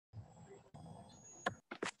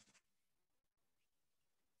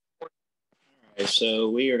So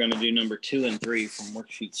we are going to do number 2 and 3 from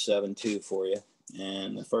worksheet 7-2 for you.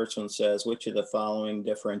 And the first one says, which of the following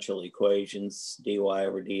differential equations, dy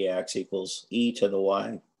over dx equals e to the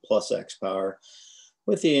y plus x power,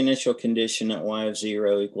 with the initial condition that y of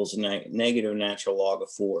 0 equals negative natural log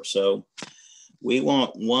of 4. So we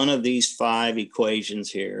want one of these 5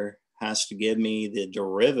 equations here has to give me the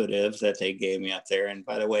derivative that they gave me up there. And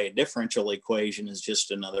by the way, a differential equation is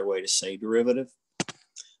just another way to say derivative.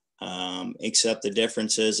 Except the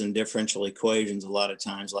differences in differential equations, a lot of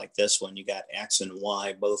times like this one, you got x and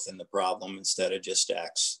y both in the problem instead of just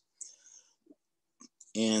x.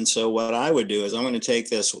 And so what I would do is I'm going to take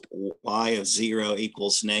this y of 0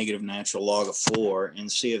 equals negative natural log of 4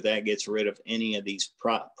 and see if that gets rid of any of these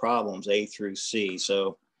problems A through C.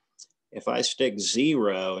 So if I stick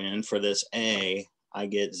 0 in for this A, I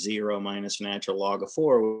get 0 minus natural log of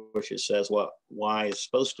 4, which it says what y is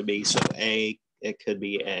supposed to be. So A, it could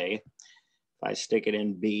be A. If I stick it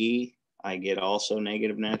in B, I get also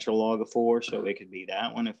negative natural log of 4, so it could be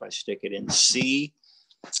that one. If I stick it in C,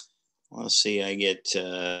 let's see, I get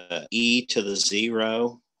e to the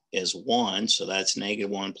 0 is 1, so that's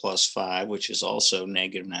negative 1 plus 5, which is also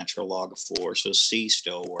negative natural log of 4, so C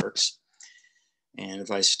still works. And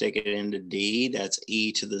if I stick it into D, that's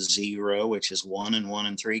e to the 0, which is 1, and 1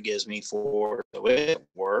 and 3 gives me 4, so it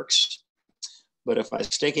works. But if I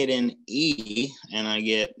stick it in E and I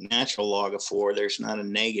get natural log of 4, there's not a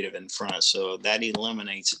negative in front, so that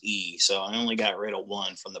eliminates E. So I only got rid of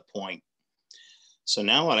 1 from the point. So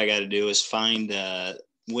now what I got to do is find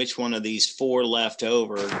which one of these 4 left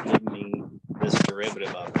over give me this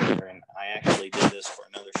derivative up there. And I actually did this for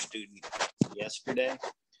another student yesterday.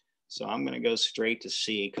 So I'm going to go straight to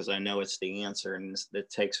C because I know it's the answer, and it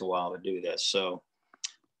takes a while to do this. So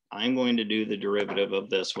I'm going to do the derivative of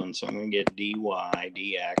this one. So I'm going to get dy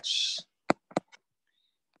dx is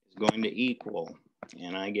going to equal,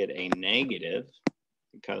 and I get a negative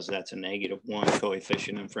because that's a negative 1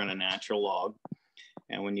 coefficient in front of natural log.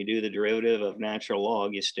 And when you do the derivative of natural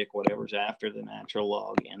log, you stick whatever's after the natural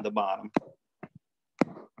log in the bottom.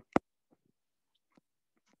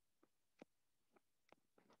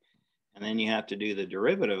 And then you have to do the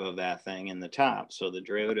derivative of that thing in the top. So the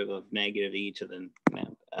derivative of negative e to the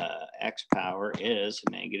x power is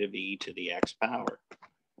negative e to the x power.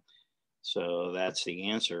 So that's the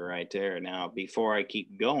answer right there. Now, before I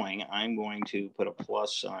keep going, I'm going to put a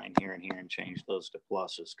plus sign here and here and change those to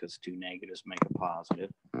pluses because 2 negatives make a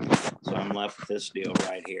positive. So I'm left with this deal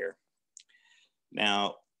right here.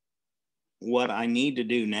 Now, what I need to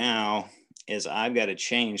do now is I've got to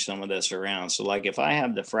change some of this around. So like if I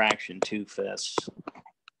have the fraction 2/5,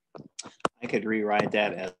 I could rewrite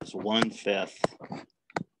that as 1/5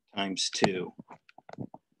 times 2.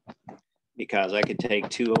 Because I could take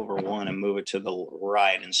 2 over 1 and move it to the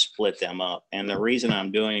right and split them up. And the reason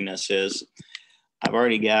I'm doing this is I've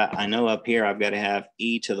already got, I know up here I've got to have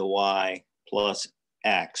e to the y plus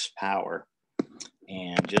x power.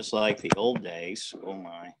 And just like the old days, oh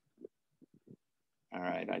my. All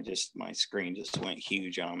right, my screen just went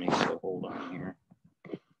huge on me, so hold on here.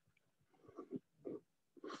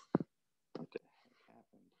 What the heck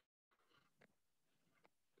happened?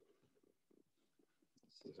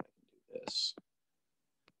 Let's see if I can do this.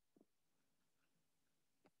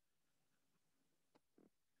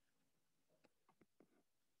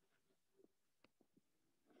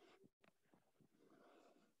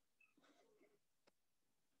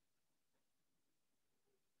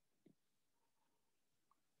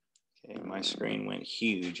 Okay, my screen went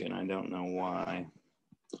huge and I don't know why.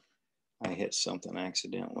 I hit something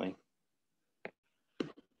accidentally.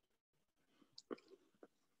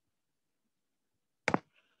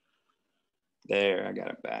 There, I got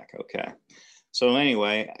it back. Okay. So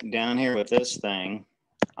anyway, down here with this thing,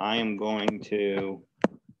 I am going to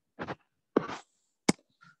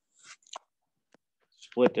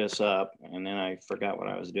split this up, and then I forgot what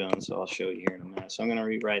I was doing, so I'll show you here in a minute. So I'm going to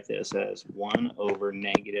rewrite this as 1 over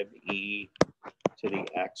negative e to the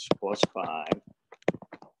x plus 5.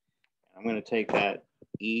 I'm going to take that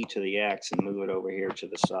e to the x and move it over here to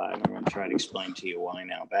the side. I'm going to try to explain to you why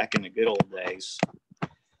now. Back in the good old days,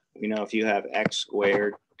 you know, if you have x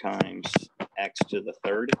squared times x to the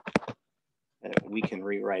 3rd, we can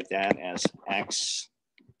rewrite that as x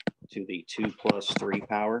to the 2 plus 3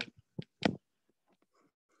 power.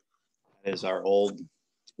 That is our old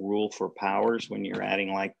rule for powers. When you're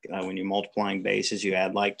adding when you're multiplying bases, you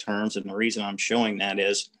add like terms. And the reason I'm showing that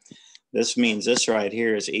is this means this right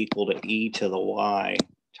here is equal to e to the y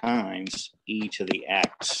times e to the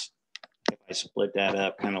x. If I split that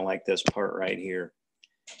up kind of like this part right here.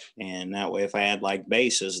 And that way, if I add like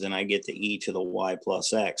bases, then I get the e to the y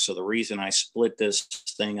plus x. So the reason I split this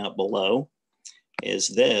thing up below is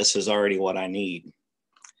this is already what I need.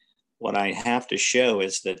 What I have to show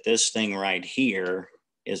is that this thing right here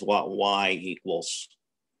is what y equals.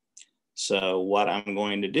 So what I'm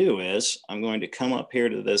going to do is I'm going to come up here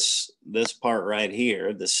to this part right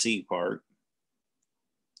here, the C part.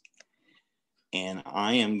 And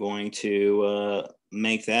I am going to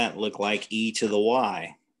make that look like e to the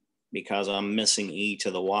y, because I'm missing e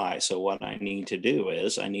to the y. So what I need to do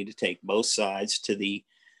is I need to take both sides to the,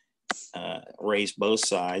 raise both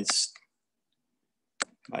sides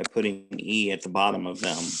by putting e at the bottom of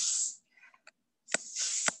them.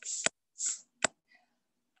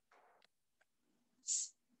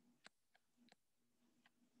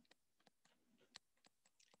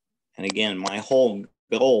 And again, my whole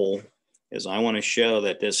goal is I want to show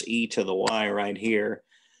that this e to the y right here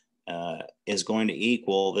is going to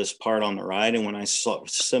equal this part on the right. And when I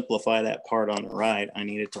simplify that part on the right, I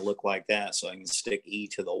need it to look like that. So I can stick e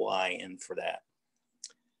to the y in for that.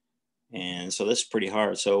 And so this is pretty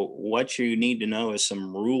hard. So what you need to know is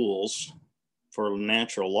some rules for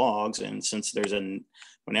natural logs. And since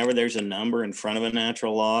whenever there's a number in front of a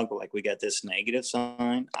natural log, like we got this negative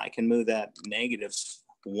sign, I can move that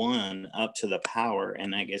 -1 up to the power,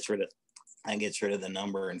 and that gets rid of the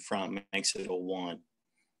number in front, makes it a 1.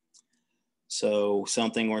 So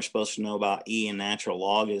something we're supposed to know about e and natural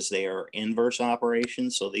log is they are inverse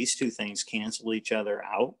operations. So these two things cancel each other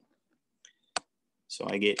out. So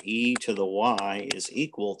I get e to the y is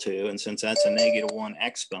equal to, and since that's a -1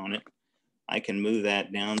 exponent, I can move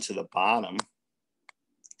that down to the bottom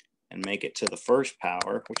and make it to the first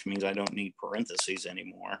power, which means I don't need parentheses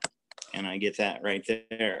anymore. And I get that right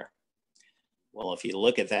there. Well, if you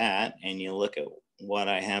look at that and you look at what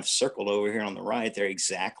I have circled over here on the right, they're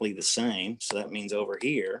exactly the same. So that means over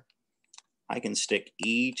here, I can stick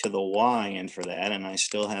e to the y in for that, and I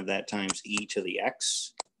still have that times e to the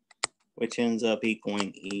x, which ends up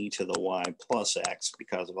equaling e to the y plus x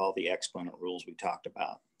because of all the exponent rules we talked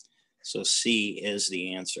about. So C is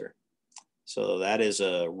the answer. So that is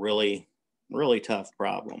a really, really tough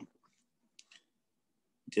problem.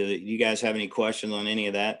 Do you guys have any questions on any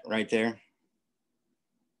of that right there?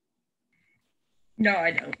 No,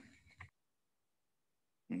 I don't.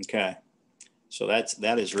 Okay. So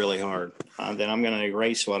that is really hard. Then I'm going to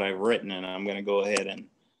erase what I've written, and I'm going to go ahead and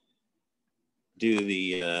do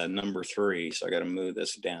the number 3. So I got to move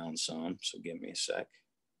this down some. So give me a sec.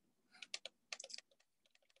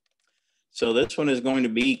 So this one is going to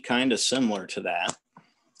be kind of similar to that.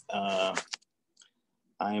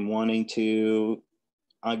 I'm wanting to,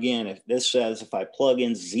 again, if this says if I plug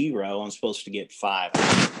in 0, I'm supposed to get 5.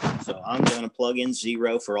 So I'm going to plug in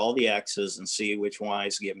 0 for all the x's and see which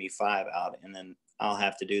y's give me 5 out. And then I'll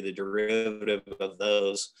have to do the derivative of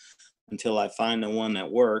those until I find the one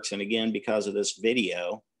that works. And again, because of this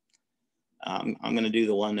video, I'm going to do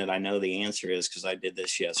the one that I know the answer is, because I did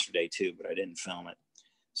this yesterday too, but I didn't film it.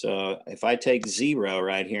 So if I take 0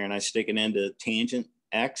 right here and I stick it into tangent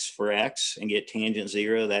x for x and get tangent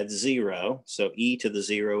 0, that's 0. So e to the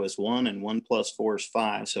 0 is 1, and 1 plus 4 is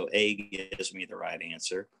 5. So A gives me the right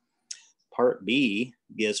answer. Part B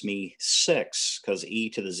gives me 6, because e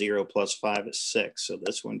to the 0 plus 5 is 6. So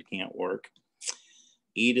this one can't work.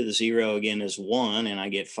 E to the 0 again is 1, and I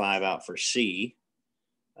get 5 out for C.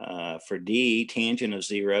 For D, tangent of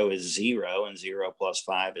 0 is 0, and 0 plus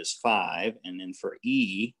 5 is 5. And then for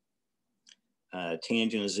E,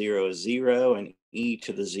 tangent of 0 is 0, and e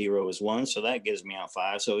to the 0 is 1. So that gives me out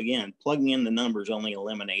 5. So again, plugging in the numbers only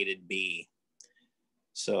eliminated B.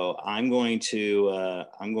 So I'm going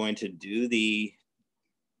to do the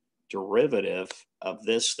derivative of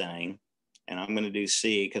this thing, and I'm going to do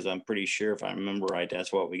C, because I'm pretty sure, if I remember right,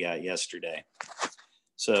 that's what we got yesterday.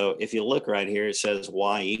 So if you look right here, it says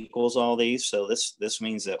y equals all these. So this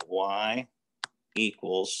means that y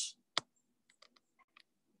equals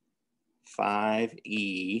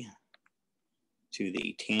 5e to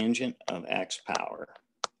the tangent of x power.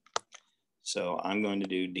 So I'm going to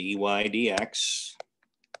do dy dx,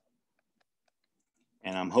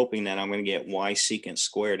 and I'm hoping that I'm going to get y secant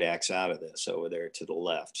squared x out of this over there to the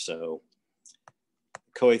left. So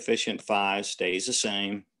coefficient 5 stays the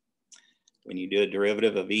same. When you do a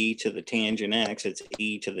derivative of e to the tangent x, it's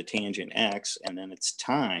e to the tangent x, and then it's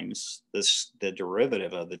times the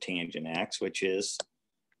derivative of the tangent x, which is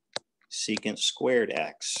secant squared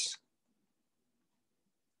x.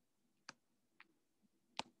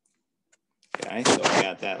 Okay, so I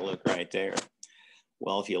got that look right there.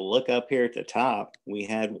 Well, if you look up here at the top, we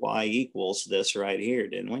had y equals this right here,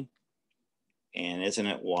 didn't we? And isn't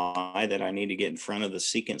it y that I need to get in front of the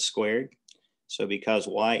secant squared? So because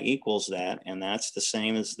y equals that, and that's the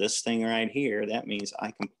same as this thing right here, that means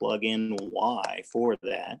I can plug in y for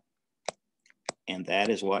that. And that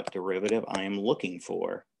is what derivative I am looking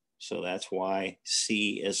for. So that's why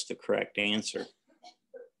C is the correct answer.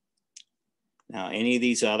 Now, any of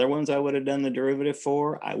these other ones I would have done the derivative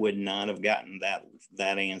for, I would not have gotten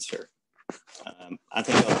that answer. I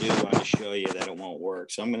think I'll do one to show you that it won't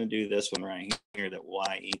work. So I'm going to do this one right here, that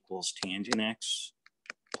y equals tangent x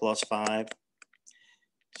plus 5.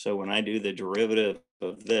 So when I do the derivative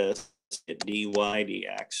of this, get dy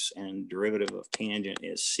dx, and derivative of tangent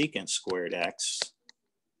is secant squared x.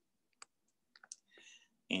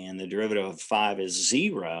 And the derivative of 5 is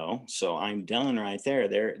 0. So I'm done right there.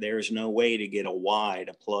 There's no way to get a y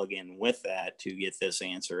to plug in with that to get this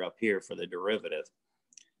answer up here for the derivative.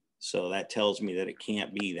 So that tells me that it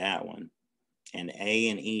can't be that one. And A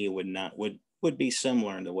and E would be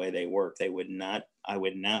similar in the way they work. I would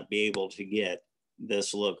not be able to get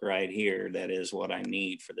this look right here. That is what I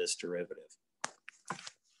need for this derivative.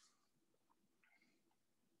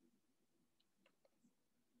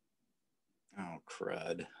 Oh,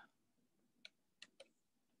 crud.